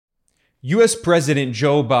US President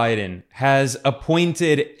Joe Biden has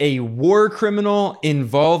appointed a war criminal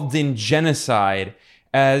involved in genocide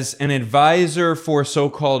as an advisor for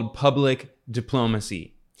so-called public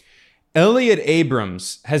diplomacy. Elliott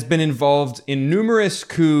Abrams has been involved in numerous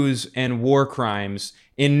coups and war crimes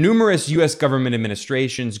in numerous US government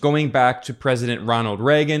administrations going back to President Ronald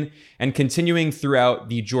Reagan and continuing throughout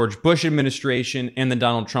the George Bush administration and the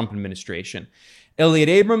Donald Trump administration. Elliott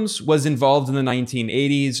Abrams was involved in the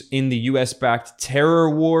 1980s in the US-backed terror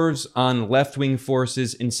wars on left-wing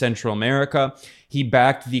forces in Central America. He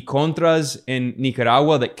backed the Contras in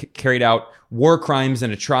Nicaragua that carried out war crimes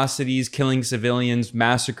and atrocities, killing civilians,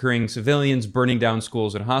 massacring civilians, burning down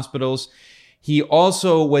schools and hospitals. He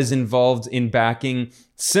also was involved in backing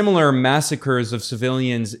similar massacres of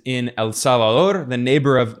civilians in El Salvador, the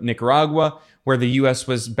neighbor of Nicaragua, where the US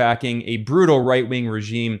was backing a brutal right-wing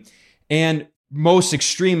regime. And most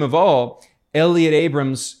extreme of all, Elliott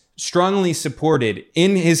Abrams strongly supported,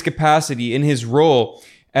 in his capacity, in his role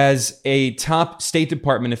as a top State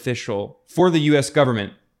Department official for the US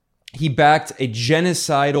government, he backed a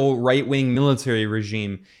genocidal right-wing military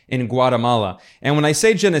regime in Guatemala. And when I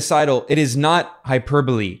say genocidal, it is not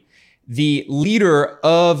hyperbole. The leader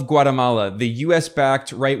of Guatemala, the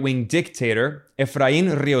US-backed right-wing dictator,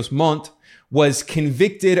 Efraín Ríos Montt, was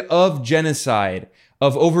convicted of genocide,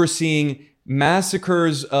 of overseeing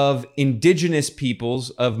massacres of indigenous peoples,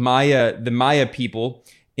 of the Maya people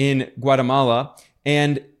in Guatemala.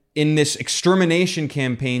 And in this extermination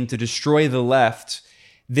campaign to destroy the left,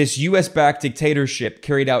 this US-backed dictatorship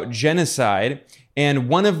carried out genocide. And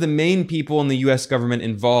one of the main people in the US government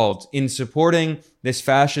involved in supporting this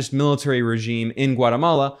fascist military regime in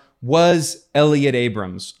Guatemala was Elliott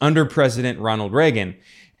Abrams under President Ronald Reagan.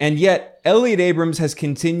 And yet Elliott Abrams has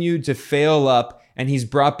continued to fail up, and he's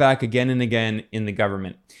brought back again and again in the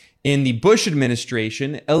government. In the Bush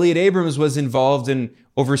administration, Elliott Abrams was involved in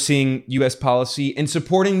overseeing US policy and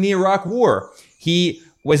supporting the Iraq War. He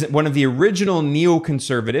was one of the original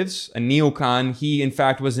neoconservatives, a neocon. He, in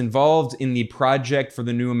fact, was involved in the Project for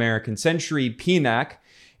the New American Century, PNAC,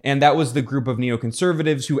 and that was the group of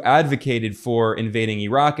neoconservatives who advocated for invading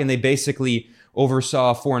Iraq, and they basically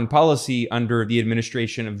oversaw foreign policy under the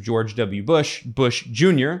administration of George W. Bush, Bush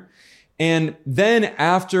Jr., and then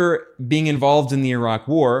after being involved in the Iraq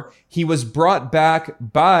War, he was brought back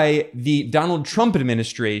by the Donald Trump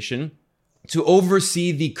administration to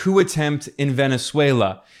oversee the coup attempt in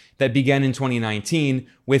Venezuela that began in 2019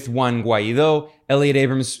 with Juan Guaido. Elliott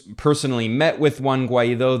Abrams personally met with Juan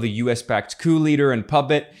Guaido, the US-backed coup leader and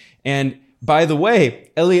puppet. And by the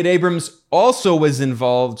way, Elliott Abrams also was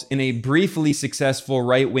involved in a briefly successful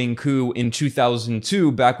right-wing coup in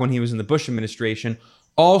 2002, back when he was in the Bush administration,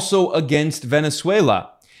 also against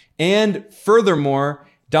Venezuela. And furthermore,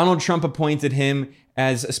 Donald Trump appointed him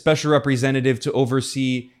as a special representative to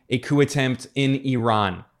oversee a coup attempt in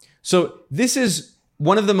Iran. So this is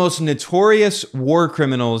one of the most notorious war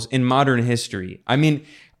criminals in modern history. I mean,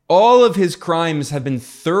 all of his crimes have been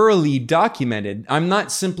thoroughly documented. I'm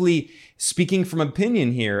not simply speaking from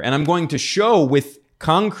opinion here, and I'm going to show with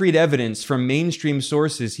concrete evidence from mainstream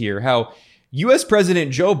sources here how US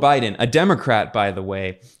President Joe Biden, a Democrat, by the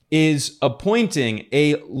way, is appointing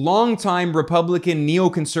a longtime Republican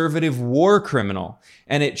neoconservative war criminal.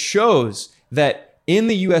 And it shows that in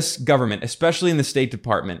the US government, especially in the State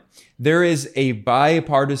Department, there is a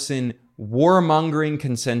bipartisan warmongering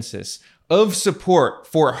consensus of support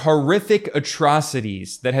for horrific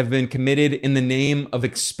atrocities that have been committed in the name of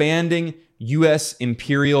expanding US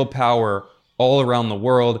imperial power all around the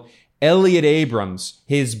world. Elliott Abrams,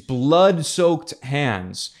 his blood-soaked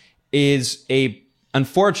hands, is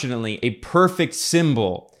unfortunately a perfect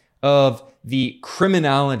symbol of the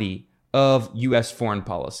criminality of US foreign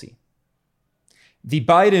policy. The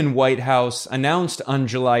Biden White House announced on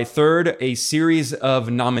July 3rd a series of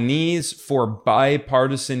nominees for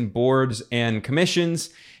bipartisan boards and commissions,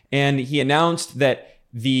 and he announced that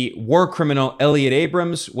the war criminal Elliott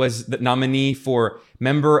Abrams was the nominee for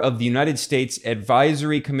member of the United States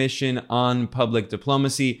Advisory Commission on Public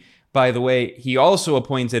Diplomacy. By the way, he also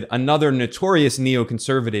appointed another notorious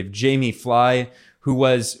neoconservative, Jamie Fly, who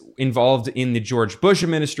was involved in the George Bush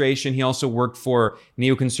administration. He also worked for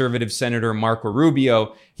neoconservative Senator Marco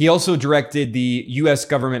Rubio. He also directed the US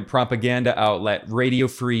government propaganda outlet Radio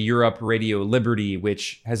Free Europe, Radio Liberty,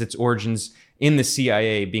 which has its origins in the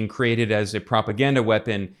CIA, being created as a propaganda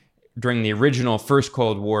weapon during the original First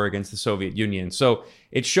Cold War against the Soviet Union. So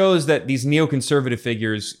it shows that these neoconservative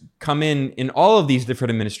figures come in all of these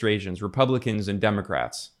different administrations, Republicans and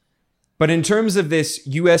Democrats. But in terms of this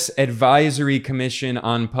U.S. Advisory Commission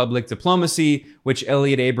on Public Diplomacy, which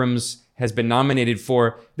Elliott Abrams has been nominated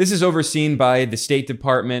for. This is overseen by the State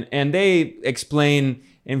Department, and they explain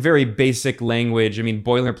in very basic language,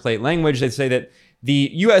 boilerplate language, they say that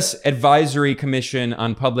the U.S. Advisory Commission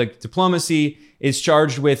on Public Diplomacy is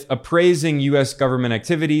charged with appraising U.S. government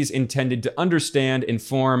activities intended to understand,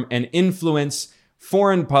 inform, and influence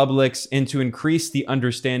foreign publics and to increase the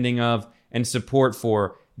understanding of and support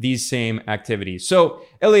for these same activities. So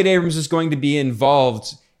Elliott Abrams is going to be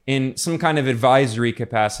involved in some kind of advisory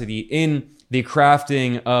capacity in the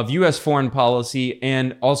crafting of U.S. foreign policy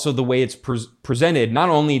and also the way it's presented not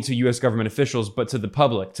only to U.S. government officials, but to the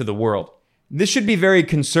public, to the world. This should be very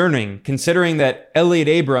concerning, considering that Elliott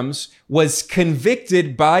Abrams was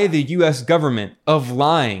convicted by the U.S. government of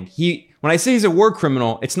lying. When I say he's a war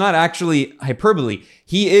criminal, it's not actually hyperbole.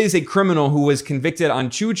 He is a criminal who was convicted on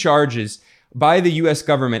 2 charges by the U.S.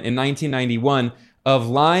 government in 1991 of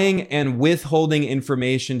lying and withholding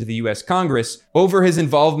information to the U.S. Congress over his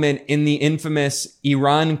involvement in the infamous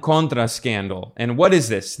Iran-Contra scandal. And what is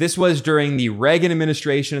this? This was during the Reagan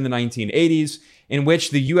administration in the 1980s, in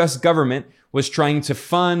which the U.S. government was trying to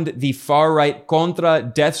fund the far-right Contra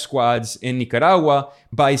death squads in Nicaragua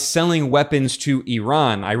by selling weapons to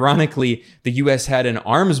Iran. Ironically, the U.S. had an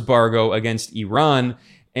arms embargo against Iran,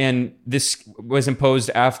 and this was imposed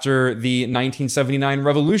after the 1979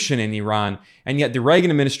 revolution in Iran. And yet the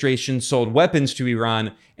Reagan administration sold weapons to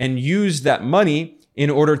Iran and used that money in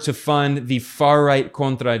order to fund the far-right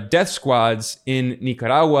Contra death squads in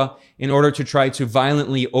Nicaragua in order to try to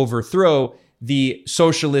violently overthrow the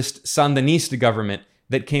socialist Sandinista government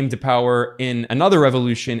that came to power in another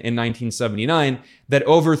revolution in 1979 that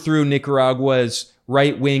overthrew Nicaragua's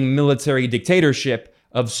right-wing military dictatorship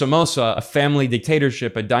of Somoza, a family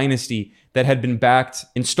dictatorship, a dynasty that had been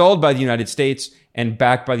installed by the United States and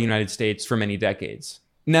backed by the United States for many decades.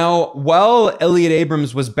 Now, while Elliott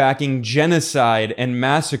Abrams was backing genocide and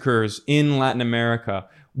massacres in Latin America,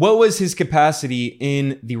 what was his capacity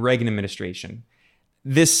in the Reagan administration?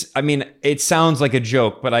 It sounds like a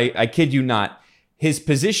joke, but I kid you not. His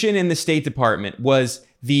position in the State Department was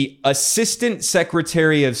the Assistant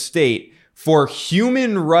Secretary of State for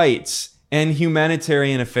Human Rights and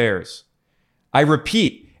Humanitarian Affairs. I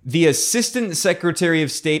repeat, the Assistant Secretary of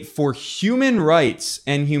State for Human Rights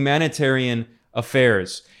and Humanitarian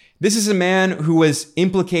Affairs. This is a man who was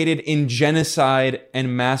implicated in genocide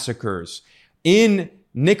and massacres in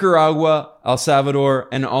Nicaragua, El Salvador,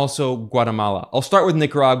 and also Guatemala. I'll start with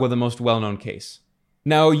Nicaragua, the most well-known case.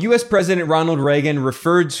 Now, U.S. President Ronald Reagan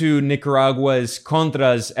referred to Nicaragua's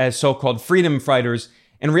Contras as so-called freedom fighters.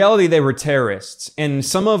 In reality, they were terrorists. And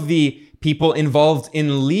some of the people involved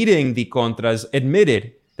in leading the Contras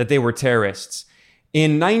admitted that they were terrorists.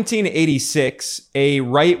 In 1986, a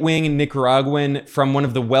right-wing Nicaraguan from one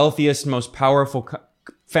of the wealthiest, most powerful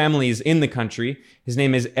families in the country, his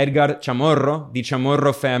name is Edgar Chamorro. The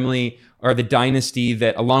Chamorro family are the dynasty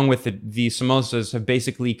that, along with the Somozas, have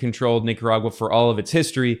basically controlled Nicaragua for all of its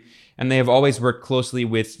history, and they have always worked closely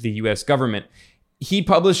with the U.S. government. He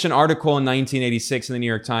published an article in 1986 in the New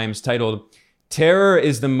York Times titled, "Terror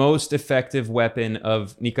is the most effective weapon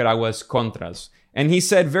of Nicaragua's Contras." And he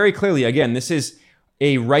said very clearly, again, this is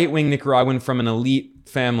a right-wing Nicaraguan from an elite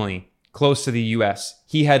family close to the U.S.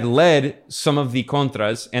 He had led some of the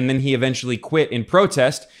Contras, and then he eventually quit in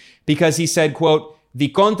protest because he said, quote, "The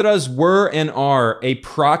Contras were and are a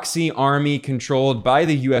proxy army controlled by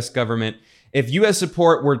the U.S. government. If U.S.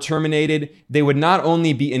 support were terminated, they would not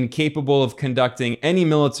only be incapable of conducting any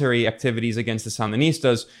military activities against the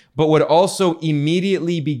Sandinistas, but would also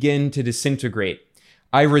immediately begin to disintegrate.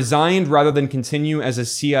 I resigned rather than continue as a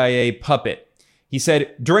CIA puppet." He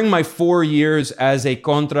said, "During my 4 years as a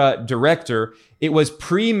Contra director, it was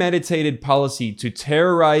premeditated policy to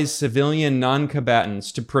terrorize civilian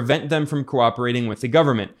non-combatants to prevent them from cooperating with the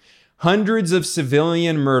government. Hundreds of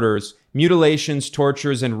civilian murders, mutilations,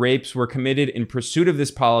 tortures, and rapes were committed in pursuit of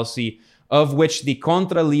this policy, of which the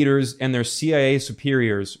Contra leaders and their CIA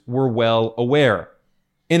superiors were well aware."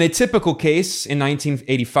 In a typical case, in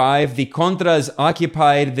 1985, the Contras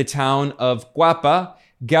occupied the town of Cuapa,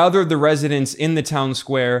 gathered the residents in the town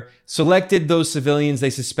square, selected those civilians they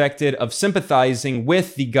suspected of sympathizing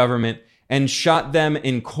with the government, and shot them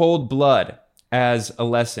in cold blood as a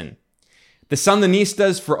lesson. The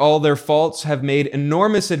Sandinistas, for all their faults, have made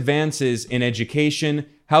enormous advances in education,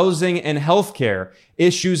 housing, and healthcare,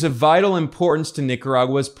 issues of vital importance to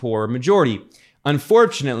Nicaragua's poor majority.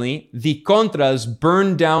 Unfortunately, the Contras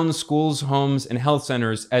burned down schools, homes, and health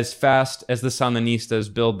centers as fast as the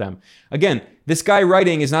Sandinistas build them. Again, this guy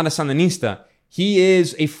writing is not a Sandinista. He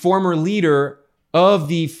is a former leader of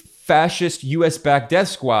the fascist US-backed death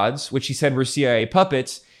squads, which he said were CIA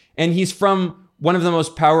puppets, and he's from one of the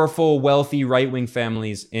most powerful, wealthy, right-wing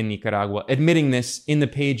families in Nicaragua, admitting this in the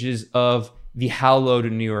pages of the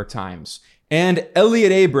hallowed New York Times. And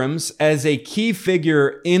Elliott Abrams, as a key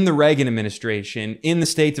figure in the Reagan administration, in the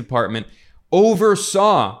State Department,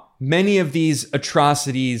 oversaw many of these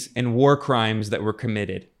atrocities and war crimes that were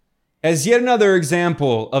committed. As yet another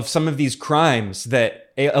example of some of these crimes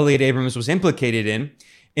that Elliott Abrams was implicated in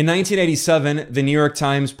 1987, the New York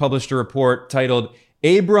Times published a report titled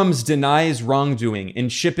 "Abrams Denies Wrongdoing in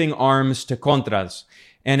Shipping Arms to Contras."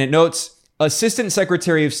 And it notes, Assistant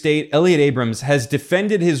Secretary of State Elliott Abrams has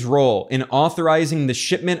defended his role in authorizing the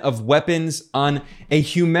shipment of weapons on a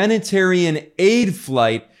humanitarian aid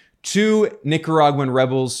flight to Nicaraguan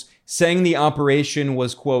rebels, saying the operation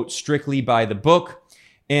was, quote, strictly by the book.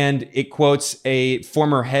 And it quotes a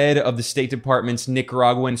former head of the State Department's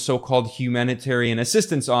Nicaraguan so-called Humanitarian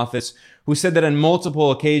Assistance Office, who said that on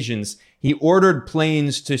multiple occasions, he ordered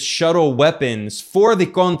planes to shuttle weapons for the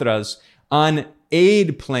Contras on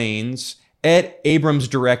aid planes at Abrams'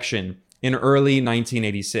 direction in early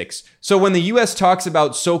 1986. So when the U.S. talks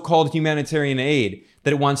about so-called humanitarian aid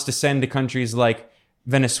that it wants to send to countries like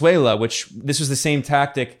Venezuela, which this was the same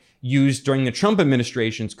tactic used during the Trump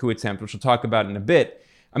administration's coup attempt, which we'll talk about in a bit.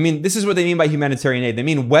 I mean, this is what they mean by humanitarian aid. They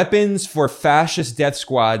mean weapons for fascist death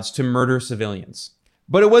squads to murder civilians.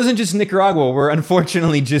 But it wasn't just Nicaragua. We're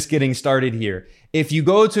unfortunately just getting started here. If you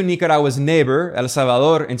go to Nicaragua's neighbor, El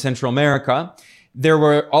Salvador, in Central America, there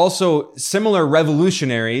were also similar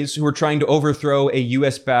revolutionaries who were trying to overthrow a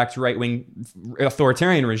U.S.-backed right-wing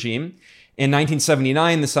authoritarian regime. In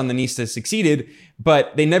 1979, the Sandinistas succeeded,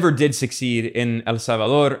 but they never did succeed in El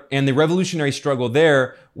Salvador. And the revolutionary struggle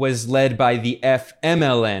there was led by the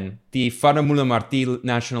FMLN, the Faramulo Martí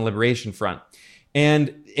National Liberation Front.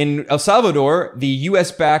 And in El Salvador, the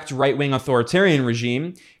US-backed right-wing authoritarian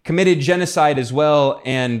regime committed genocide as well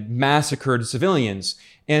and massacred civilians.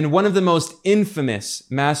 And one of the most infamous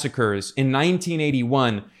massacres in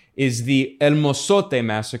 1981 is the El Mozote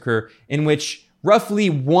massacre, in which roughly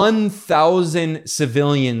 1,000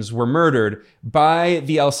 civilians were murdered by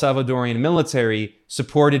the El Salvadorian military,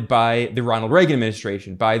 supported by the Ronald Reagan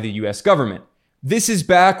administration, by the US government. This is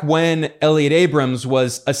back when Elliott Abrams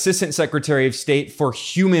was Assistant Secretary of State for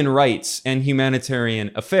Human Rights and Humanitarian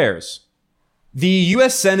Affairs. The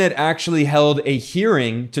US Senate actually held a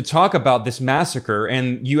hearing to talk about this massacre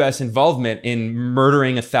and US involvement in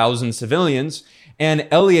murdering 1,000 civilians, and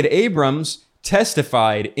Elliott Abrams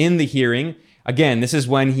testified in the hearing. Again, this is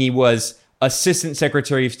when he was Assistant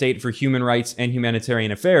Secretary of State for Human Rights and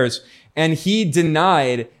Humanitarian Affairs, and he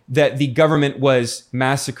denied that the government was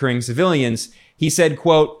massacring civilians. He said,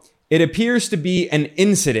 quote, "It appears to be an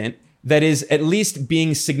incident that is at least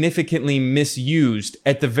being significantly misused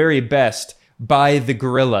at the very best by the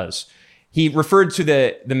guerrillas." He referred to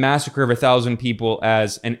the massacre of 1,000 people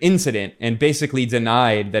as an incident and basically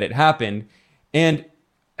denied that it happened. And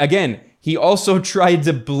again, he also tried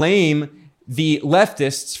to blame the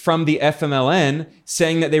leftists from the FMLN,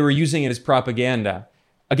 saying that they were using it as propaganda.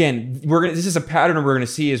 Again, this is a pattern we're going to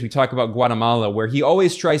see as we talk about Guatemala, where he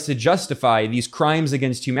always tries to justify these crimes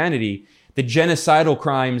against humanity, the genocidal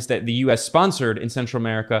crimes that the U.S. sponsored in Central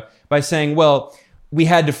America, by saying, well, we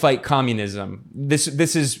had to fight communism. This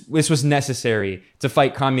was necessary to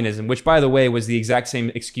fight communism, which, by the way, was the exact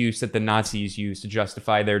same excuse that the Nazis used to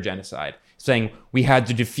justify their genocide, saying we had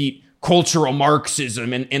to defeat cultural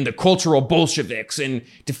Marxism and the cultural Bolsheviks and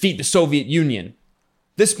defeat the Soviet Union.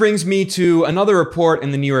 This brings me to another report in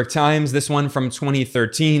the New York Times, this one from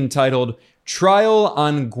 2013, titled "Trial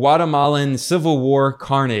on Guatemalan Civil War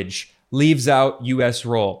Carnage Leaves Out U.S.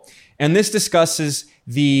 Role." And this discusses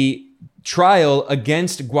the trial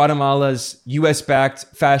against Guatemala's US-backed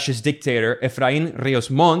fascist dictator, Efraín Ríos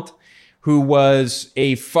Montt, who was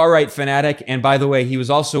a far-right fanatic. And by the way, he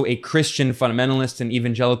was also a Christian fundamentalist, an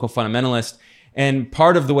evangelical fundamentalist. And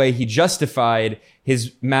part of the way he justified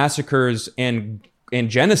his massacres and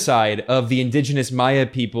genocide of the indigenous Maya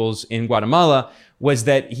peoples in Guatemala was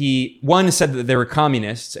that he, one, said that they were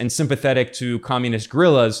communists and sympathetic to communist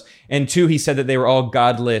guerrillas, and two, he said that they were all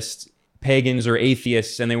godless pagans or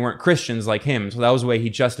atheists and they weren't Christians like him. So that was the way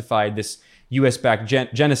he justified this US-backed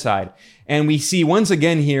genocide. And we see once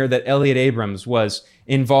again here that Elliott Abrams was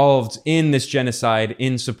involved in this genocide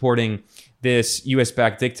in supporting this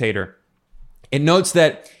US-backed dictator. It notes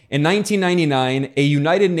that in 1999, a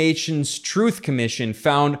United Nations Truth Commission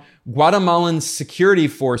found Guatemalan security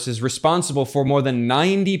forces responsible for more than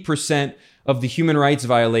 90% of the human rights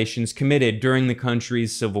violations committed during the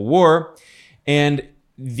country's civil war. And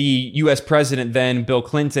the U.S. president then, Bill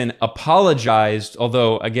Clinton, apologized,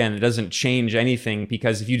 although, again, it doesn't change anything,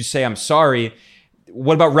 because if you just say, I'm sorry,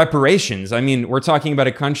 what about reparations? I mean, we're talking about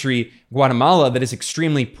a country, Guatemala, that is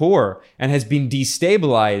extremely poor and has been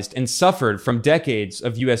destabilized and suffered from decades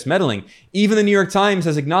of U.S. meddling. Even the New York Times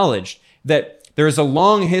has acknowledged that there is a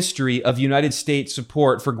long history of United States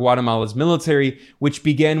support for Guatemala's military, which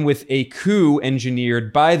began with a coup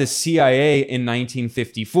engineered by the CIA in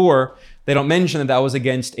 1954. They don't mention that that was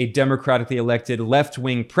against a democratically elected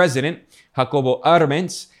left-wing president, Jacobo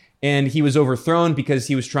Arbenz, and he was overthrown because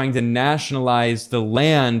he was trying to nationalize the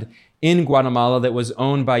land in Guatemala that was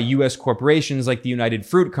owned by U.S. corporations like the United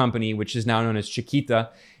Fruit Company, which is now known as Chiquita.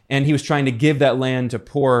 And he was trying to give that land to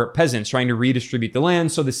poor peasants, trying to redistribute the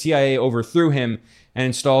land. So the CIA overthrew him and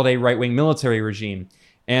installed a right-wing military regime.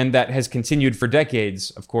 And that has continued for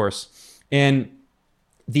decades, of course. And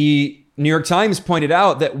the New York Times pointed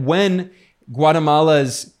out that when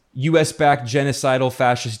Guatemala's U.S.-backed genocidal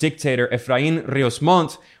fascist dictator Efraín Ríos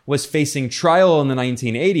Montt was facing trial in the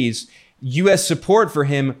 1980s, U.S. support for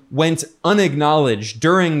him went unacknowledged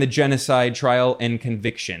during the genocide trial and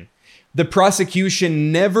conviction. The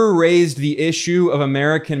prosecution never raised the issue of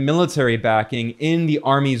American military backing in the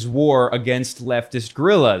Army's war against leftist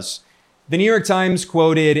guerrillas. The New York Times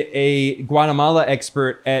quoted a Guatemala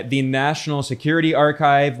expert at the National Security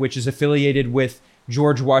Archive, which is affiliated with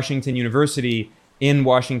George Washington University in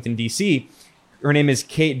Washington, D.C. Her name is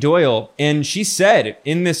Kate Doyle, and she said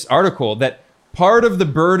in this article that part of the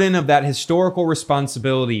burden of that historical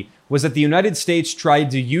responsibility was that the United States tried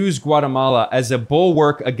to use Guatemala as a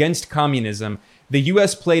bulwark against communism. The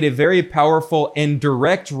U.S. played a very powerful and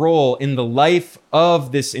direct role in the life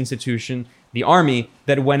of this institution, the Army,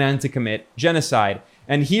 that went on to commit genocide.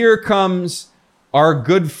 And here comes our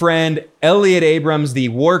good friend Elliott Abrams, the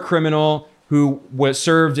war criminal who was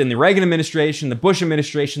served in the Reagan administration, the Bush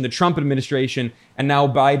administration, the Trump administration, and now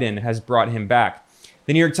Biden has brought him back.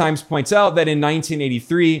 The New York Times points out that in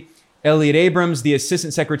 1983, Elliott Abrams, the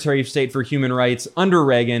Assistant Secretary of State for Human Rights under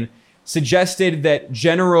Reagan, suggested that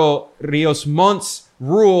General Ríos Montt's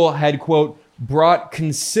rule had, quote, brought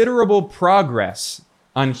considerable progress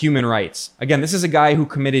on human rights. Again, this is a guy who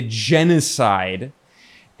committed genocide.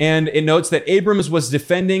 And it notes that Abrams was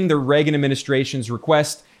defending the Reagan administration's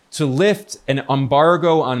request to lift an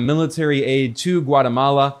embargo on military aid to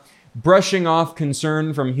Guatemala, brushing off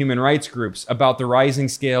concern from human rights groups about the rising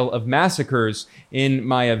scale of massacres in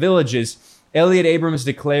Maya villages. Elliott Abrams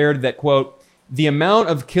declared that, quote, the amount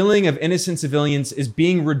of killing of innocent civilians is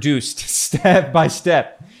being reduced step by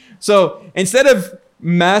step. So instead of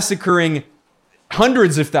massacring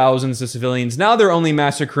hundreds of thousands of civilians, now they're only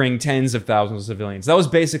massacring tens of thousands of civilians. That was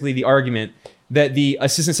basically the argument that the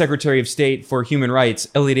Assistant Secretary of State for Human Rights,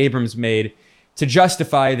 Elliott Abrams, made to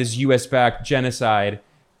justify this U.S.-backed genocide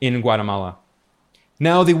in Guatemala.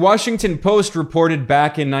 Now, the Washington Post reported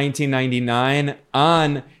back in 1999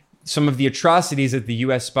 on some of the atrocities that the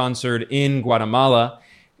U.S. sponsored in Guatemala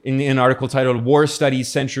in an article titled War Studies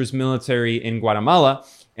Censures Military in Guatemala.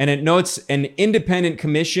 And it notes an independent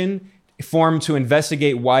commission formed to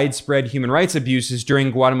investigate widespread human rights abuses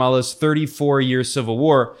during Guatemala's 34-year civil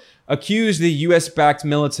war accused the U.S.-backed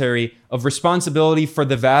military of responsibility for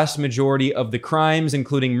the vast majority of the crimes,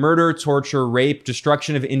 including murder, torture, rape,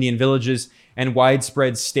 destruction of Indian villages, and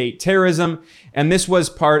widespread state terrorism. And this was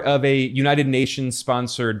part of a United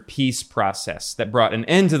Nations-sponsored peace process that brought an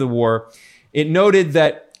end to the war. It noted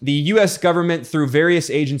that the U.S. government, through various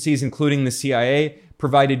agencies, including the CIA,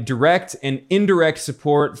 provided direct and indirect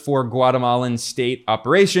support for Guatemalan state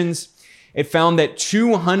operations. It found that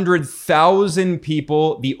 200,000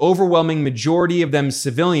 people, the overwhelming majority of them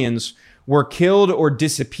civilians, were killed or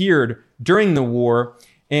disappeared during the war.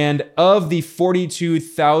 And of the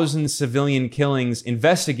 42,000 civilian killings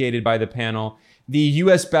investigated by the panel, the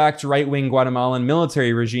U.S.-backed right-wing Guatemalan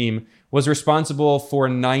military regime was responsible for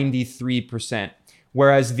 93%,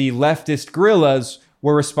 whereas the leftist guerrillas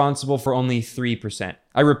were responsible for only 3%.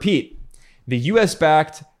 I repeat, the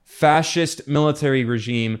U.S.-backed fascist military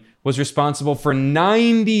regime was responsible for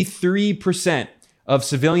 93% of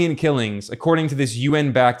civilian killings, according to this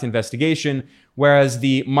UN-backed investigation, whereas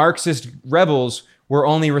the Marxist rebels were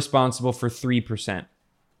only responsible for 3%.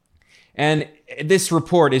 And this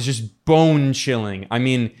report is just bone-chilling. I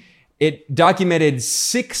mean, it documented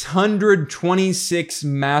 626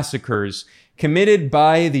 massacres committed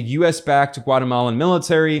by the U.S.-backed Guatemalan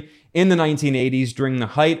military in the 1980s during the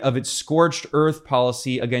height of its scorched earth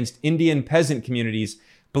policy against Indian peasant communities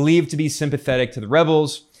believed to be sympathetic to the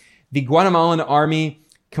rebels. The Guatemalan army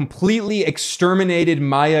completely exterminated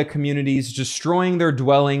Maya communities, destroying their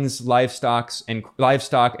dwellings, livestock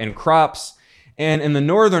and crops. And in the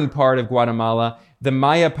northern part of Guatemala, the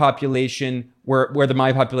Maya population, where the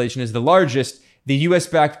Maya population is the largest, the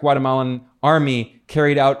U.S.-backed Guatemalan army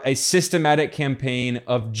carried out a systematic campaign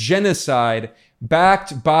of genocide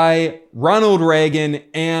backed by Ronald Reagan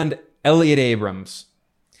and Elliott Abrams.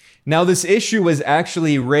 Now, this issue was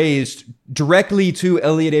actually raised directly to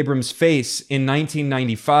Elliott Abrams' face in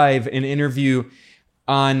 1995, an interview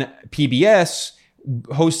on PBS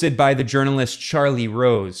hosted by the journalist Charlie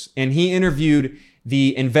Rose. And he interviewed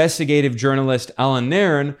the investigative journalist Alan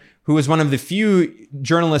Nairn, who was one of the few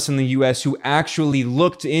journalists in the U.S. who actually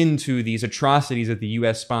looked into these atrocities that the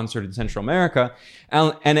U.S. sponsored in Central America.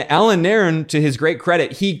 And Alan Nairn, to his great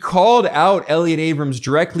credit, he called out Elliott Abrams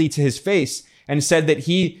directly to his face and said that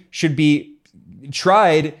he should be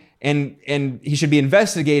tried and he should be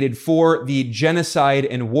investigated for the genocide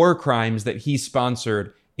and war crimes that he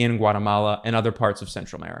sponsored in Guatemala and other parts of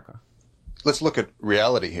Central America. Let's look at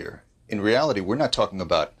reality here. In reality, we're not talking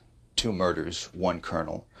about 2 murders, 1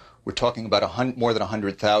 colonel. We're talking about more than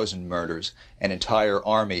 100,000 murders, an entire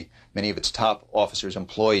army, many of its top officers,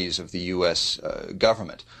 employees of the U.S.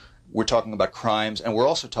 Government. We're talking about crimes, and we're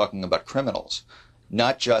also talking about criminals.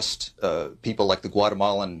 Not just people like the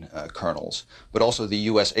Guatemalan colonels, but also the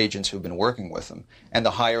U.S. agents who've been working with them and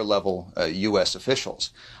the higher level U.S.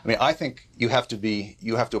 officials. I mean, I think you have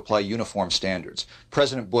to apply uniform standards.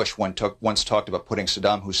 President Bush once talked about putting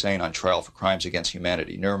Saddam Hussein on trial for crimes against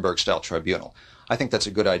humanity, Nuremberg-style tribunal. I think that's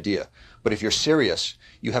a good idea. But if you're serious,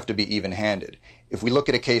 you have to be even-handed. If we look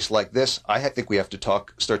at a case like this, I think we have to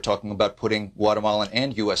start talking about putting Guatemalan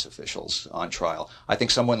and U.S. officials on trial. I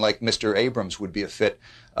think someone like Mr. Abrams would be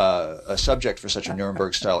a subject for such a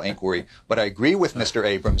Nuremberg-style inquiry. But I agree with Mr.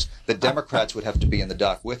 Abrams that Democrats would have to be in the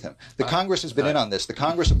dock with him. The Congress has been in on this. The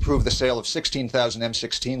Congress approved the sale of 16,000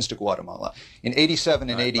 M16s to Guatemala. In 87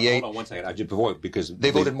 and 88, hold on one second. Because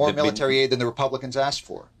they voted more military aid than the Republicans asked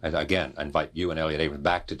for. Again, I invite you and Elliott Abrams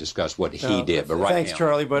back to discuss what he did. But right thanks, now,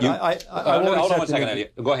 Charlie. But I hold on one second,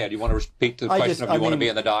 Elliott. Go ahead. You want to speak to the question of you want to be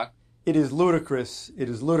in the dock? It is ludicrous. It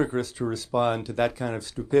is ludicrous to respond to that kind of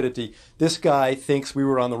stupidity. This guy thinks we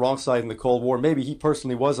were on the wrong side in the Cold War. Maybe he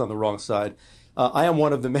personally was on the wrong side. I am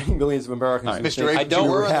one of the many millions of Americans who Mr. think Abrams, we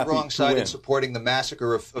were on happy the wrong side in win. supporting the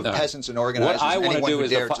massacre of peasants and organizers. What I want to do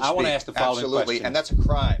is I want to ask the following Absolutely, question. and that's a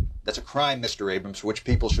crime. That's a crime, Mr. Abrams, for which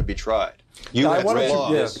people should be tried. You have read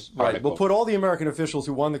yes, right. We'll put all the American officials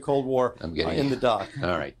who won the Cold War in the dock.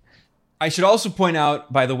 All right. I should also point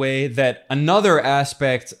out, by the way, that another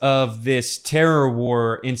aspect of this terror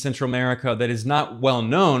war in Central America that is not well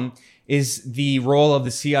known is the role of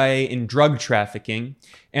the CIA in drug trafficking.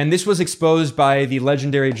 And this was exposed by the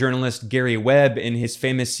legendary journalist Gary Webb in his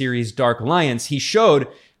famous series Dark Alliance. He showed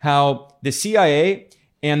how the CIA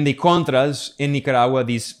and the Contras in Nicaragua,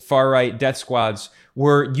 these far-right death squads,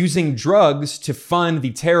 were using drugs to fund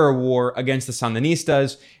the terror war against the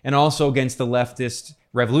Sandinistas and also against the leftist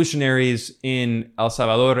revolutionaries in El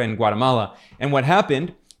Salvador and Guatemala. And what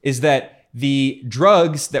happened is that the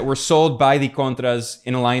drugs that were sold by the Contras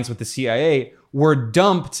in alliance with the CIA were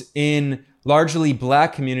dumped in largely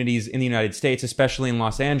black communities in the United States, especially in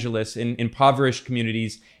Los Angeles, in impoverished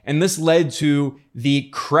communities. And this led to the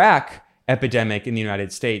crack epidemic in the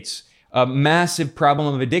United States, a massive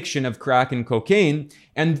problem of addiction of crack and cocaine.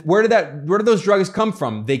 And where did those drugs come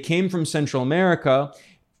from? They came from Central America,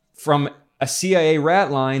 from a CIA rat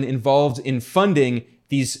line involved in funding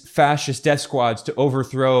these fascist death squads to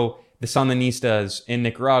overthrow the Sandinistas in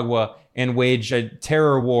Nicaragua and wage a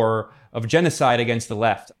terror war of genocide against the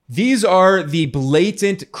left. These are the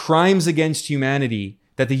blatant crimes against humanity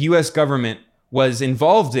that the US government was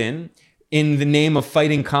involved in the name of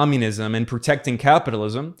fighting communism and protecting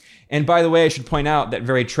capitalism. And by the way, I should point out that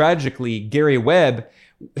very tragically, Gary Webb,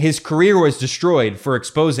 his career was destroyed for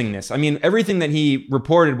exposing this. I mean, everything that he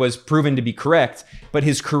reported was proven to be correct, but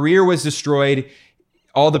his career was destroyed.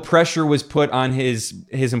 All the pressure was put on his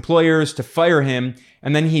employers to fire him,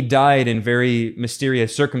 and then he died in very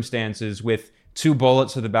mysterious circumstances with 2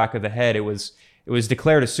 bullets to the back of the head. It was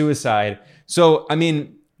declared a suicide. So, I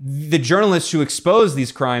mean, the journalists who expose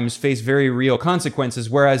these crimes face very real consequences,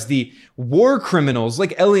 whereas the war criminals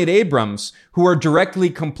like Elliott Abrams, who are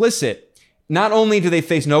directly complicit, not only do they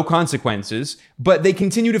face no consequences, but they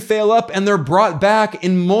continue to fail up and they're brought back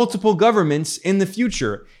in multiple governments in the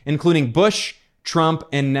future, including Bush, Trump,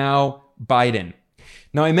 and now Biden.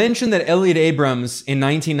 Now, I mentioned that Elliott Abrams in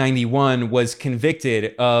 1991 was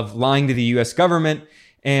convicted of lying to the US government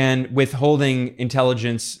and withholding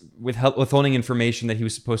intelligence, withholding information that he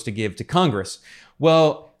was supposed to give to Congress.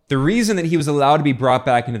 Well, the reason that he was allowed to be brought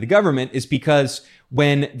back into the government is because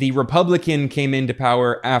when the Republican came into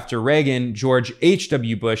power after Reagan, George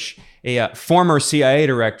H.W. Bush, a former CIA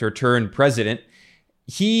director turned president,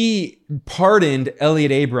 he pardoned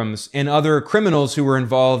Elliott Abrams and other criminals who were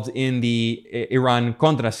involved in the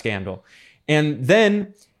Iran-Contra scandal. And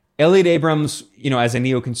then Elliott Abrams, as a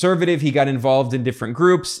neoconservative, he got involved in different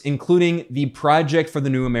groups, including the Project for the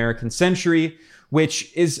New American Century,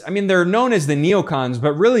 which is, they're known as the neocons,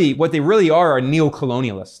 but really what they really are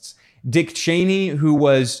neocolonialists. Dick Cheney, who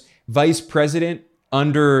was vice president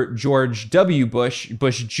under George W. Bush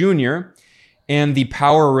Jr., and the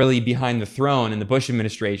power really behind the throne in the Bush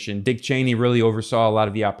administration. Dick Cheney really oversaw a lot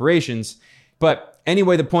of the operations. But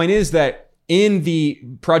anyway, the point is that in the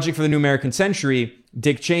Project for the New American Century,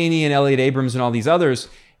 Dick Cheney and Elliott Abrams and all these others,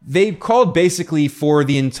 they called basically for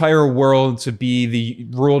the entire world to be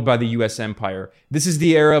ruled by the U.S. empire. This is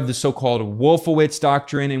the era of the so-called Wolfowitz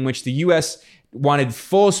Doctrine, in which the U.S. wanted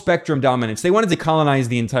full spectrum dominance. They wanted to colonize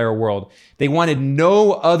the entire world. They wanted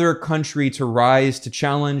no other country to rise to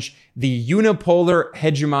challenge the unipolar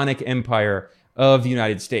hegemonic empire of the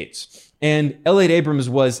United States. And Elliott Abrams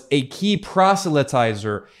was a key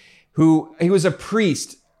proselytizer he was a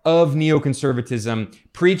priest of neoconservatism,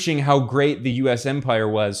 preaching how great the U.S. empire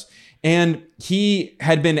was. And he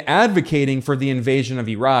had been advocating for the invasion of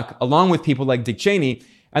Iraq, along with people like Dick Cheney.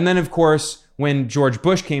 And then, of course, when George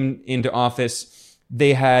Bush came into office,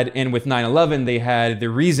 and with 9/11, they had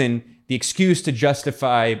the excuse to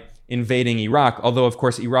justify invading Iraq. Although, of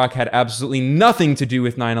course, Iraq had absolutely nothing to do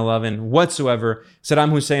with 9/11 whatsoever.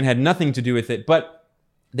 Saddam Hussein had nothing to do with it, but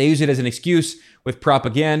they used it as an excuse with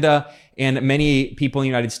propaganda. And many people in the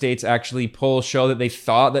United States, actually, polls show that they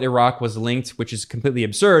thought that Iraq was linked, which is completely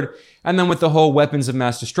absurd. And then with the whole weapons of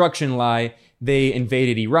mass destruction lie, they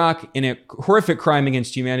invaded Iraq in a horrific crime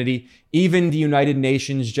against humanity. Even the United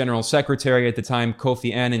Nations General Secretary at the time,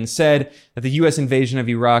 Kofi Annan, said that the U.S. invasion of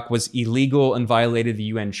Iraq was illegal and violated the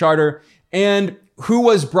UN Charter. And who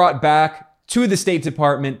was brought back to the State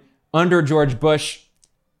Department under George Bush?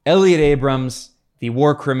 Elliott Abrams, the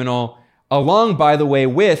war criminal, along, by the way,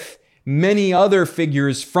 with many other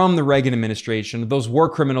figures from the Reagan administration. Those war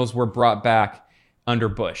criminals were brought back under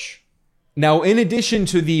Bush. Now, in addition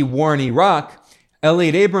to the war in Iraq,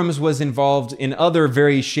 Elliott Abrams was involved in other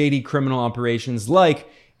very shady criminal operations, like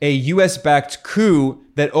a U.S.-backed coup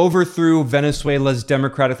that overthrew Venezuela's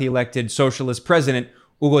democratically elected socialist president,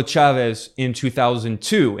 Hugo Chavez, in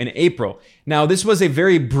 2002, in April. Now, this was a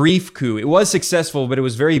very brief coup. It was successful, but it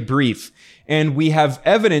was very brief. And we have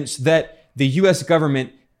evidence that the U.S.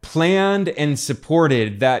 government planned and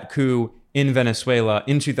supported that coup in Venezuela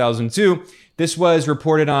in 2002. This was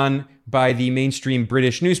reported on by the mainstream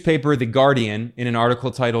British newspaper, The Guardian, in an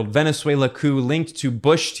article titled "Venezuela Coup Linked to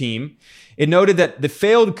Bush Team." It noted that the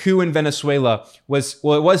failed coup in Venezuela it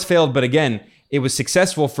was failed, but again, it was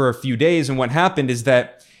successful for a few days. And what happened is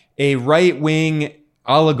that a right-wing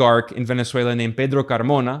oligarch in Venezuela named Pedro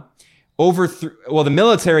Carmona the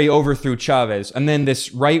military overthrew Chavez, and then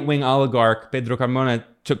this right-wing oligarch, Pedro Carmona,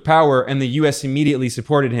 took power, and the U.S. immediately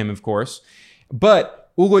supported him, of course.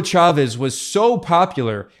 But Hugo Chavez was so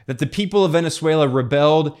popular that the people of Venezuela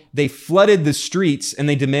rebelled. They flooded the streets, and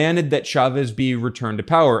they demanded that Chavez be returned to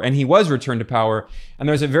power. And he was returned to power. And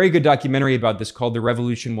there's a very good documentary about this called "The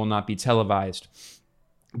Revolution Will Not Be Televised."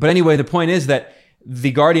 But anyway, the point is that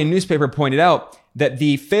the Guardian newspaper pointed out that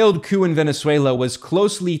the failed coup in Venezuela was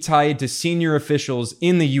closely tied to senior officials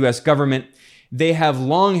in the U.S. government. They have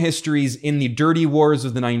long histories in the dirty wars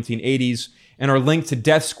of the 1980s and are linked to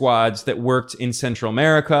death squads that worked in Central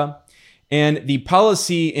America. And the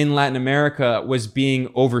policy in Latin America was being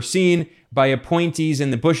overseen by appointees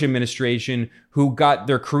in the Bush administration who got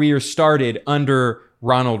their careers started under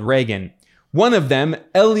Ronald Reagan. One of them,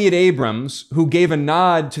 Elliott Abrams, who gave a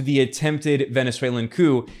nod to the attempted Venezuelan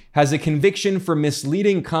coup, has a conviction for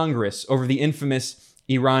misleading Congress over the infamous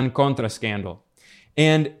Iran-Contra scandal.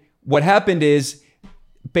 And what happened is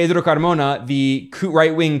Pedro Carmona, the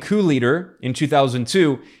right-wing coup leader in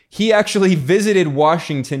 2002, he actually visited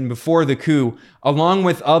Washington before the coup, along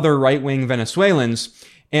with other right-wing Venezuelans,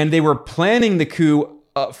 and they were planning the coup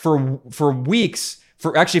for weeks,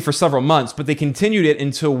 for several months, but they continued it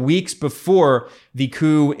until weeks before the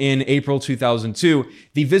coup in April 2002.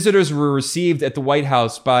 The visitors were received at the White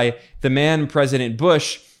House by the man, President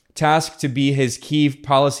Bush, tasked to be his key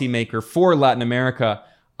policymaker for Latin America,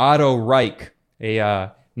 Otto Reich,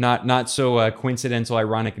 a not so coincidental,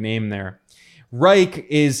 ironic name there. Reich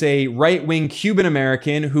is a right-wing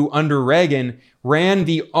Cuban-American who, under Reagan, ran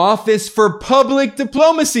the Office for Public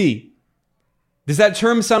Diplomacy. Does that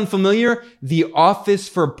term sound familiar? The Office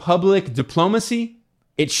for Public Diplomacy?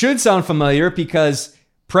 It should sound familiar because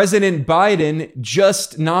President Biden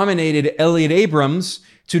just nominated Elliott Abrams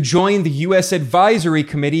to join the U.S. Advisory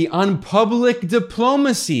Committee on Public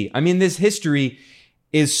Diplomacy. I mean, this history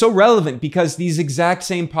is so relevant because these exact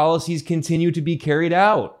same policies continue to be carried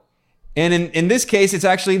out. And in this case, it's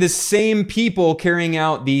actually the same people carrying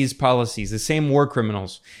out these policies, the same war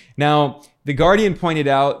criminals. Now, The Guardian pointed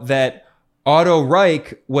out that Otto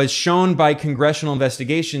Reich was shown by congressional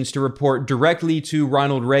investigations to report directly to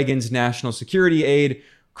Ronald Reagan's national security aide,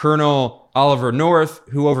 Colonel Oliver North,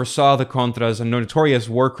 who oversaw the Contras, a notorious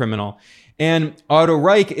war criminal. And Otto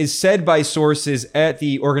Reich is said by sources at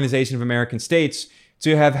the Organization of American States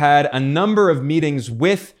to have had a number of meetings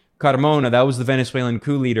with Carmona, that was the Venezuelan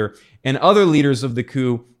coup leader, and other leaders of the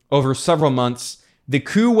coup over several months. The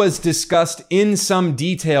coup was discussed in some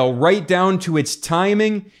detail, right down to its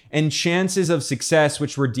timing and chances of success,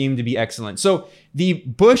 which were deemed to be excellent. So the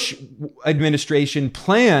Bush administration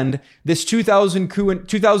planned this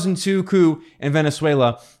 2002 coup in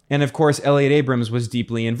Venezuela, and of course, Elliott Abrams was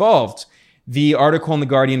deeply involved. The article in The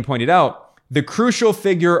Guardian pointed out, the crucial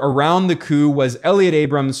figure around the coup was Elliott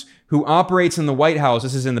Abrams, who operates in the White House,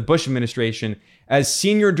 this is in the Bush administration, as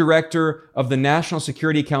senior director of the National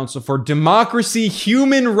Security Council for Democracy,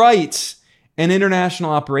 Human Rights, and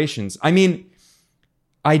International Operations. I mean,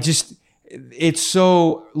 it's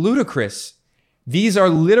so ludicrous. These are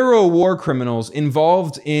literal war criminals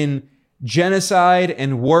involved in genocide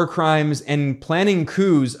and war crimes and planning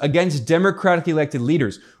coups against democratically elected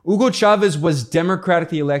leaders. Hugo Chavez was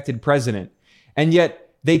democratically elected president, and yet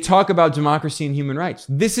they talk about democracy and human rights.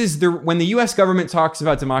 When the US government talks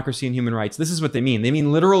about democracy and human rights, this is what they mean. They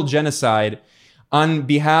mean literal genocide on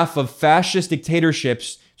behalf of fascist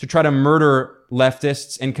dictatorships to try to murder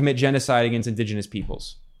leftists and commit genocide against indigenous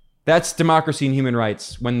peoples. That's democracy and human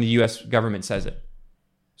rights when the US government says it.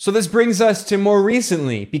 So this brings us to more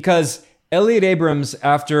recently, because Elliott Abrams,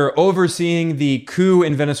 after overseeing the coup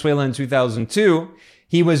in Venezuela in 2002,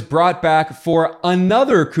 he was brought back for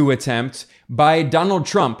another coup attempt by Donald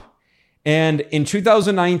Trump. And in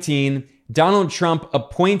 2019, Donald Trump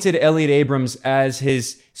appointed Elliott Abrams as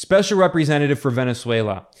his special representative for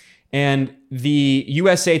Venezuela. And the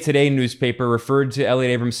USA Today newspaper referred to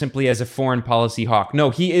Elliott Abrams simply as a foreign policy hawk. No,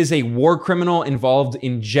 he is a war criminal involved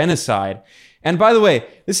in genocide. And by the way,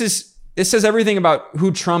 this says everything about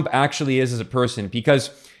who Trump actually is as a person, because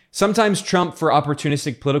sometimes Trump, for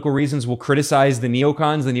opportunistic political reasons, will criticize the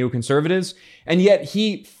neocons, the neoconservatives, and yet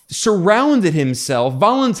he surrounded himself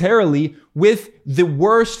voluntarily with the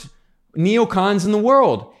worst neocons in the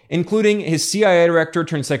world, including his CIA director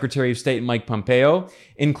turned Secretary of State Mike Pompeo,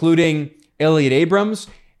 including Elliott Abrams.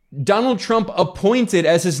 Donald Trump appointed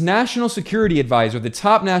as his national security advisor, the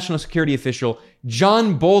top national security official,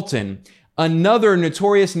 John Bolton, another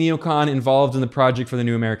notorious neocon involved in the Project for the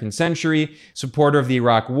New American Century, supporter of the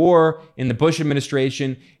Iraq War in the Bush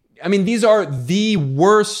administration. I mean, these are the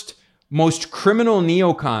worst, most criminal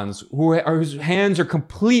neocons whose hands are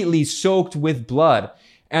completely soaked with blood.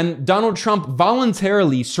 And Donald Trump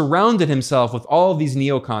voluntarily surrounded himself with all of these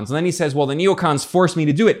neocons. And then he says, well, the neocons forced me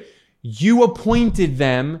to do it. You appointed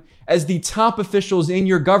them as the top officials in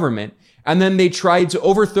your government. And then they tried to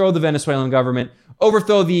overthrow the Venezuelan government,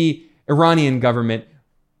 overthrow the Iranian government,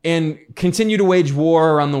 and continue to wage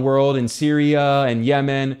war around the world in Syria and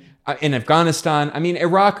Yemen, in Afghanistan. I mean,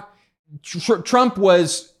 Iraq, Trump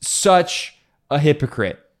was such a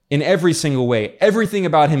hypocrite in every single way. Everything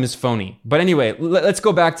about him is phony. But anyway, let's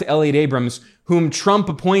go back to Elliott Abrams, whom Trump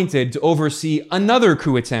appointed to oversee another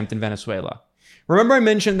coup attempt in Venezuela. Remember I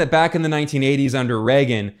mentioned that back in the 1980s under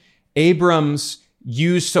Reagan, Abrams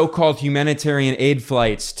used so-called humanitarian aid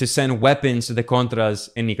flights to send weapons to the Contras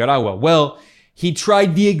in Nicaragua. Well, he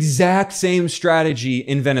tried the exact same strategy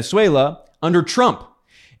in Venezuela under Trump.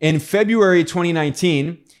 In February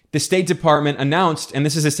 2019, the State Department announced, and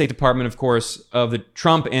this is the State Department, of course, of the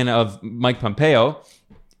Trump and of Mike Pompeo,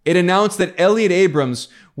 it announced that Elliott Abrams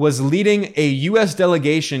was leading a U.S.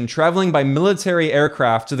 delegation traveling by military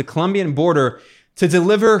aircraft to the Colombian border to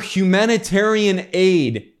deliver humanitarian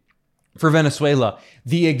aid for Venezuela,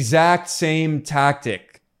 the exact same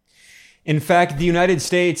tactic. In fact, the United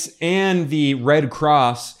States and the Red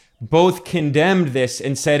Cross both condemned this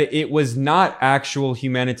and said it was not actual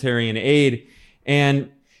humanitarian aid.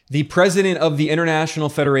 And the president of the International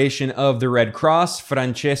Federation of the Red Cross,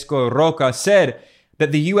 Francesco Roca, said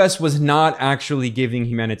that the U.S. was not actually giving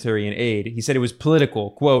humanitarian aid. He said it was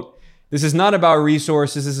political. Quote, this is not about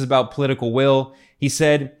resources, this is about political will. He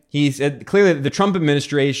said clearly that the Trump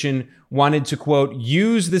administration wanted to, quote,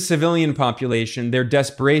 use the civilian population, their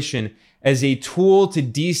desperation, as a tool to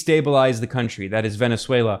destabilize the country, that is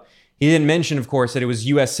Venezuela. He didn't mention, of course, that it was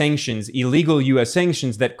U.S. sanctions, illegal U.S.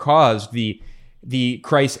 sanctions, that caused the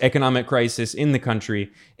economic crisis in the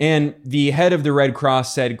country. And the head of the Red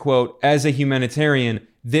Cross said, quote, as a humanitarian,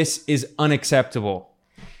 this is unacceptable.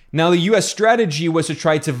 Now, the U.S. strategy was to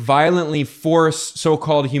try to violently force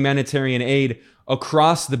so-called humanitarian aid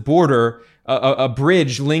across the border, a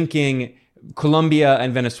bridge linking Colombia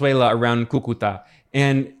and Venezuela around Cucuta.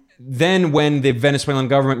 And then when the Venezuelan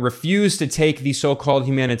government refused to take the so-called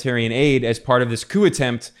humanitarian aid as part of this coup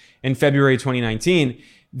attempt in February 2019,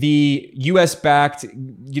 the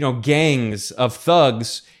U.S.-backed, gangs of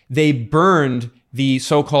thugs, they burned the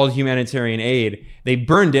so-called humanitarian aid. They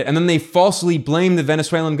burned it, and then they falsely blamed the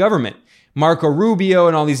Venezuelan government. Marco Rubio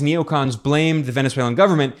and all these neocons blamed the Venezuelan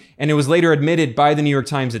government, and it was later admitted by the New York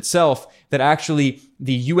Times itself that actually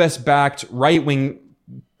the U.S.-backed right-wing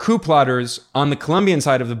coup plotters on the Colombian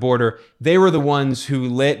side of the border, they were the ones who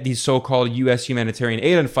lit the so-called U.S. humanitarian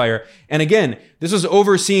aid on fire. And again, this was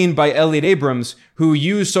overseen by Elliott Abrams, who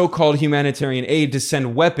used so-called humanitarian aid to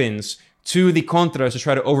send weapons to the Contras to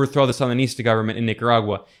try to overthrow the Sandinista government in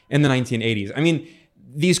Nicaragua in the 1980s. I mean,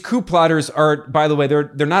 these coup plotters are, by the way,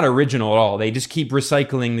 they're not original at all. They just keep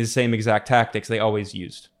recycling the same exact tactics they always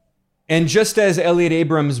used. And just as Elliott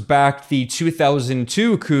Abrams backed the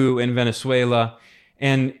 2002 coup in Venezuela,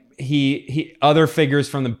 and he other figures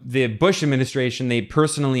from the Bush administration, they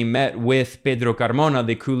personally met with Pedro Carmona,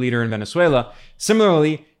 the coup leader in Venezuela.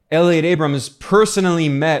 Similarly, Elliott Abrams personally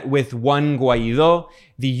met with Juan Guaido,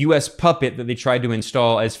 the U.S. puppet that they tried to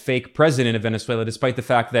install as fake president of Venezuela, despite the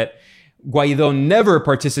fact that Guaido never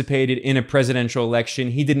participated in a presidential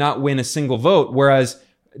election. He did not win a single vote, whereas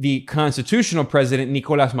the constitutional president,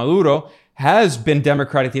 Nicolás Maduro, has been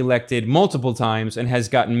democratically elected multiple times and has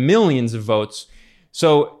gotten millions of votes.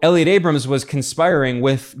 So Elliott Abrams was conspiring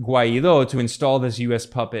with Guaido to install this U.S.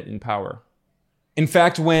 puppet in power. In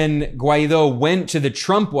fact, when Guaido went to the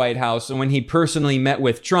Trump White House and when he personally met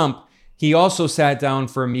with Trump, he also sat down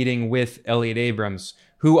for a meeting with Elliott Abrams,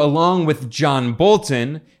 who, along with John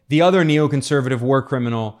Bolton, the other neoconservative war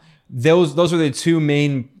criminal, those are the two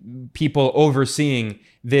main people overseeing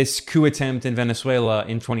this coup attempt in Venezuela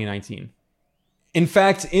in 2019. In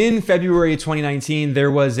fact, in February 2019,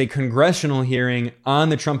 there was a congressional hearing on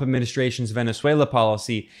the Trump administration's Venezuela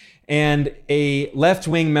policy, and a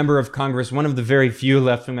left-wing member of Congress, one of the very few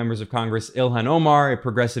left-wing members of Congress, Ilhan Omar, a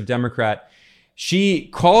progressive Democrat, she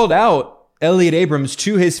called out Elliott Abrams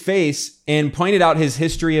to his face and pointed out his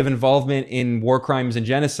history of involvement in war crimes and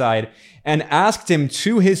genocide and asked him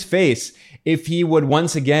to his face if he would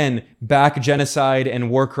once again back genocide and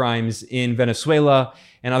war crimes in Venezuela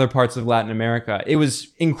and other parts of Latin America. It was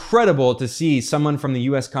incredible to see someone from the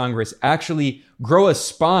U.S. Congress actually grow a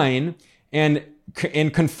spine and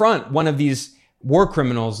confront one of these war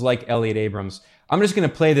criminals like Elliott Abrams. I'm just going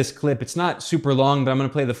to play this clip. It's not super long, but I'm going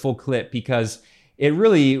to play the full clip because it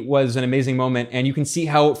really was an amazing moment, and you can see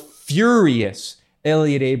how furious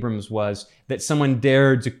Elliott Abrams was that someone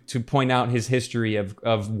dared to point out his history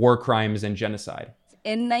of war crimes and genocide.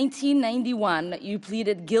 In 1991, you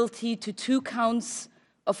pleaded guilty to 2 counts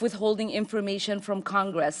of withholding information from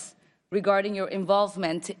Congress regarding your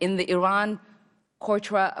involvement in the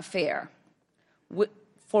Iran-Contra affair,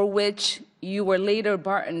 for which you were later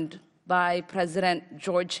pardoned by President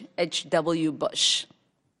George H.W. Bush.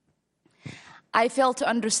 I fail to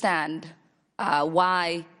understand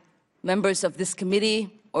why members of this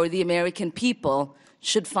committee or the American people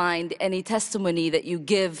should find any testimony that you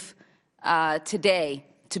give today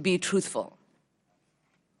to be truthful.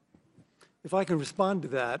 If I can respond to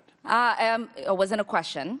that. It wasn't a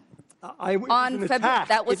question.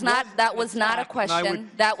 That was not a question.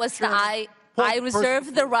 That was I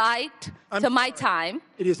reserve the right to my time.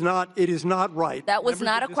 It is not right. That was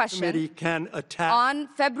not a question. Committee can attack on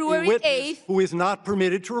February 8th, who is not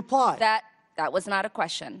permitted to reply. That was not a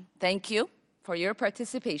question. Thank you for your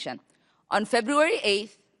participation. On February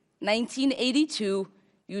 8th, 1982,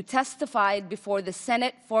 you testified before the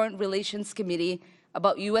Senate Foreign Relations Committee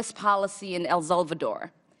about U.S. policy in El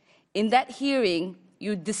Salvador. In that hearing,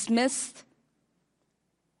 you dismissed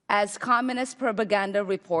as communist propaganda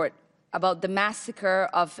report about the massacre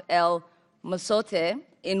of El Mozote,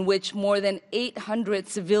 in which more than 800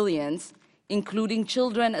 civilians, including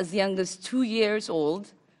children as young as 2 years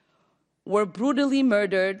old, were brutally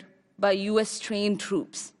murdered by U.S.-trained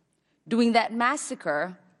troops. During that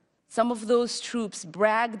massacre, some of those troops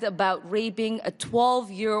bragged about raping a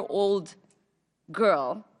 12-year-old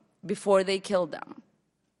girl before they killed them.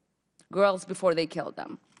 Girls before they killed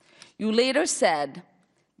them. You later said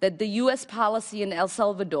that the U.S. policy in El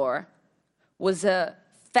Salvador was a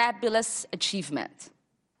fabulous achievement.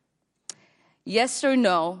 Yes or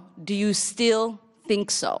no, do you still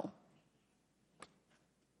think so?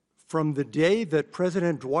 From the day that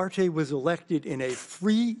President Duarte was elected in a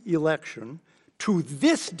free election to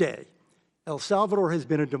this day, El Salvador has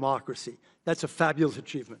been a democracy. That's a fabulous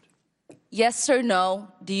achievement. Yes or no,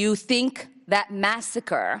 do you think that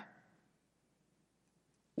massacre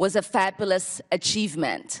was a fabulous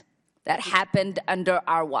achievement that happened under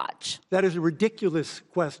our watch? That is a ridiculous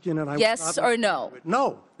question, and I yes or no?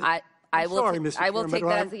 No. I will take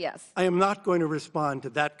that as a yes. I am not going to respond to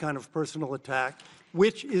that kind of personal attack,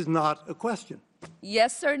 which is not a question.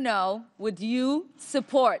 Yes or no, would you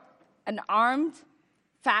support an armed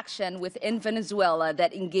faction within Venezuela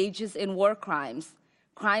that engages in war crimes,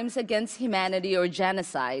 crimes against humanity or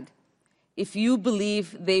genocide, if you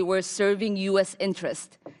believe they were serving U.S.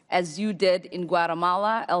 interest, as you did in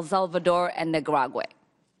Guatemala, El Salvador, and Nicaragua?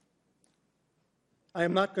 I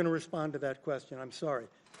am not going to respond to that question. I'm sorry.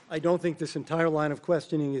 I don't think this entire line of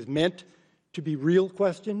questioning is meant to be real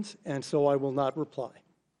questions, and so I will not reply.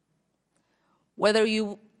 Whether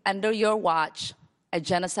under your watch, a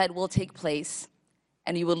genocide will take place,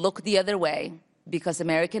 and you will look the other way because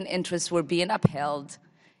American interests were being upheld,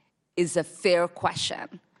 is a fair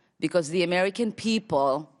question, because the American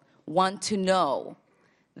people want to know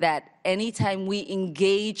that anytime we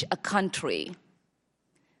engage a country,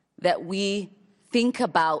 that we think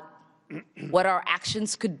about what our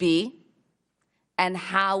actions could be and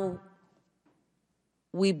how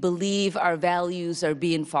we believe our values are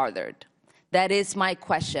being furthered. That is my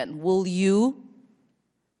question. Will you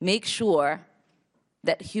make sure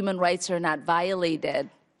that human rights are not violated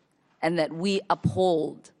and that we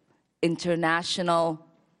uphold international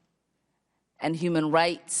and human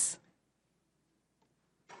rights?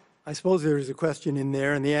 I suppose there is a question in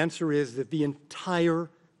there, and the answer is that the entire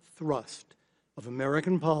thrust of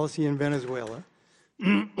American policy in Venezuela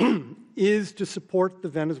is to support the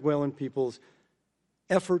Venezuelan people's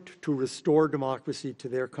effort to restore democracy to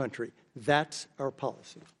their country. That's our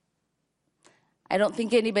policy. I don't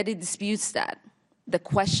think anybody disputes that. The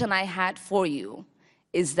question I had for you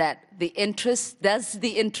is that does the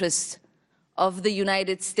interest of the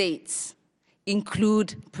United States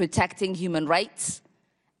include protecting human rights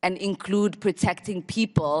and include protecting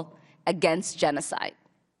people against genocide?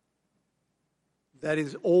 That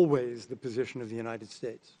is always the position of the United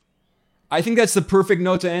States. I think that's the perfect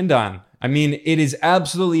note to end on. I mean, it is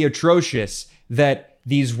absolutely atrocious that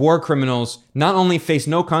these war criminals not only face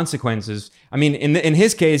no consequences. I mean, in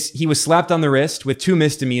his case, he was slapped on the wrist with 2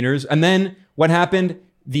 misdemeanors. And then what happened?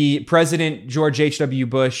 The President, George H.W.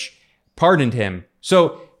 Bush, pardoned him.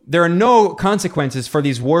 So there are no consequences for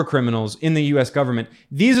these war criminals in the U.S. government.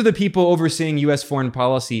 These are the people overseeing U.S. foreign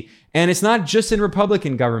policy. And it's not just in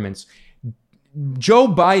Republican governments. Joe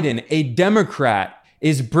Biden, a Democrat,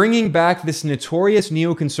 is bringing back this notorious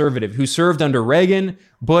neoconservative who served under Reagan,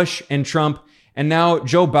 Bush, and Trump. And now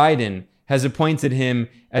Joe Biden has appointed him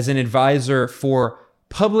as an advisor for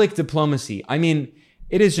public diplomacy. I mean,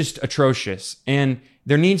 it is just atrocious. And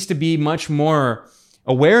there needs to be much more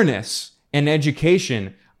awareness and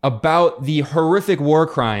education about the horrific war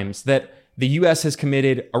crimes that the U.S. has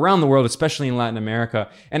committed around the world, especially in Latin America,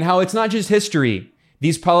 and how it's not just history.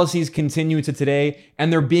 These policies continue to today,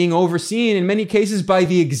 and they're being overseen in many cases by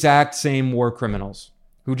the exact same war criminals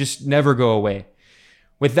who just never go away.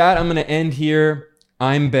 With that, I'm going to end here.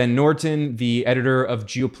 I'm Ben Norton, the editor of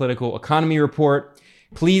Geopolitical Economy Report.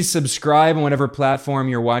 Please subscribe on whatever platform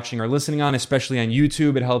you're watching or listening on, especially on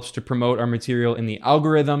YouTube. It helps to promote our material in the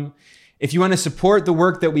algorithm. If you want to support the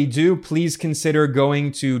work that we do, please consider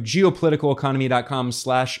going to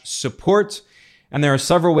geopoliticaleconomy.com/support. And there are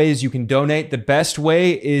several ways you can donate. The best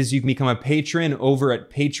way is you can become a patron over at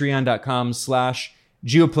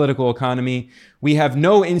patreon.com/geopoliticaleconomy. We have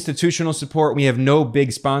no institutional support. We have no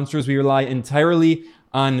big sponsors. We rely entirely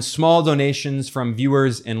on small donations from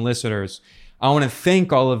viewers and listeners. I want to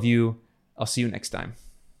thank all of you. I'll see you next time.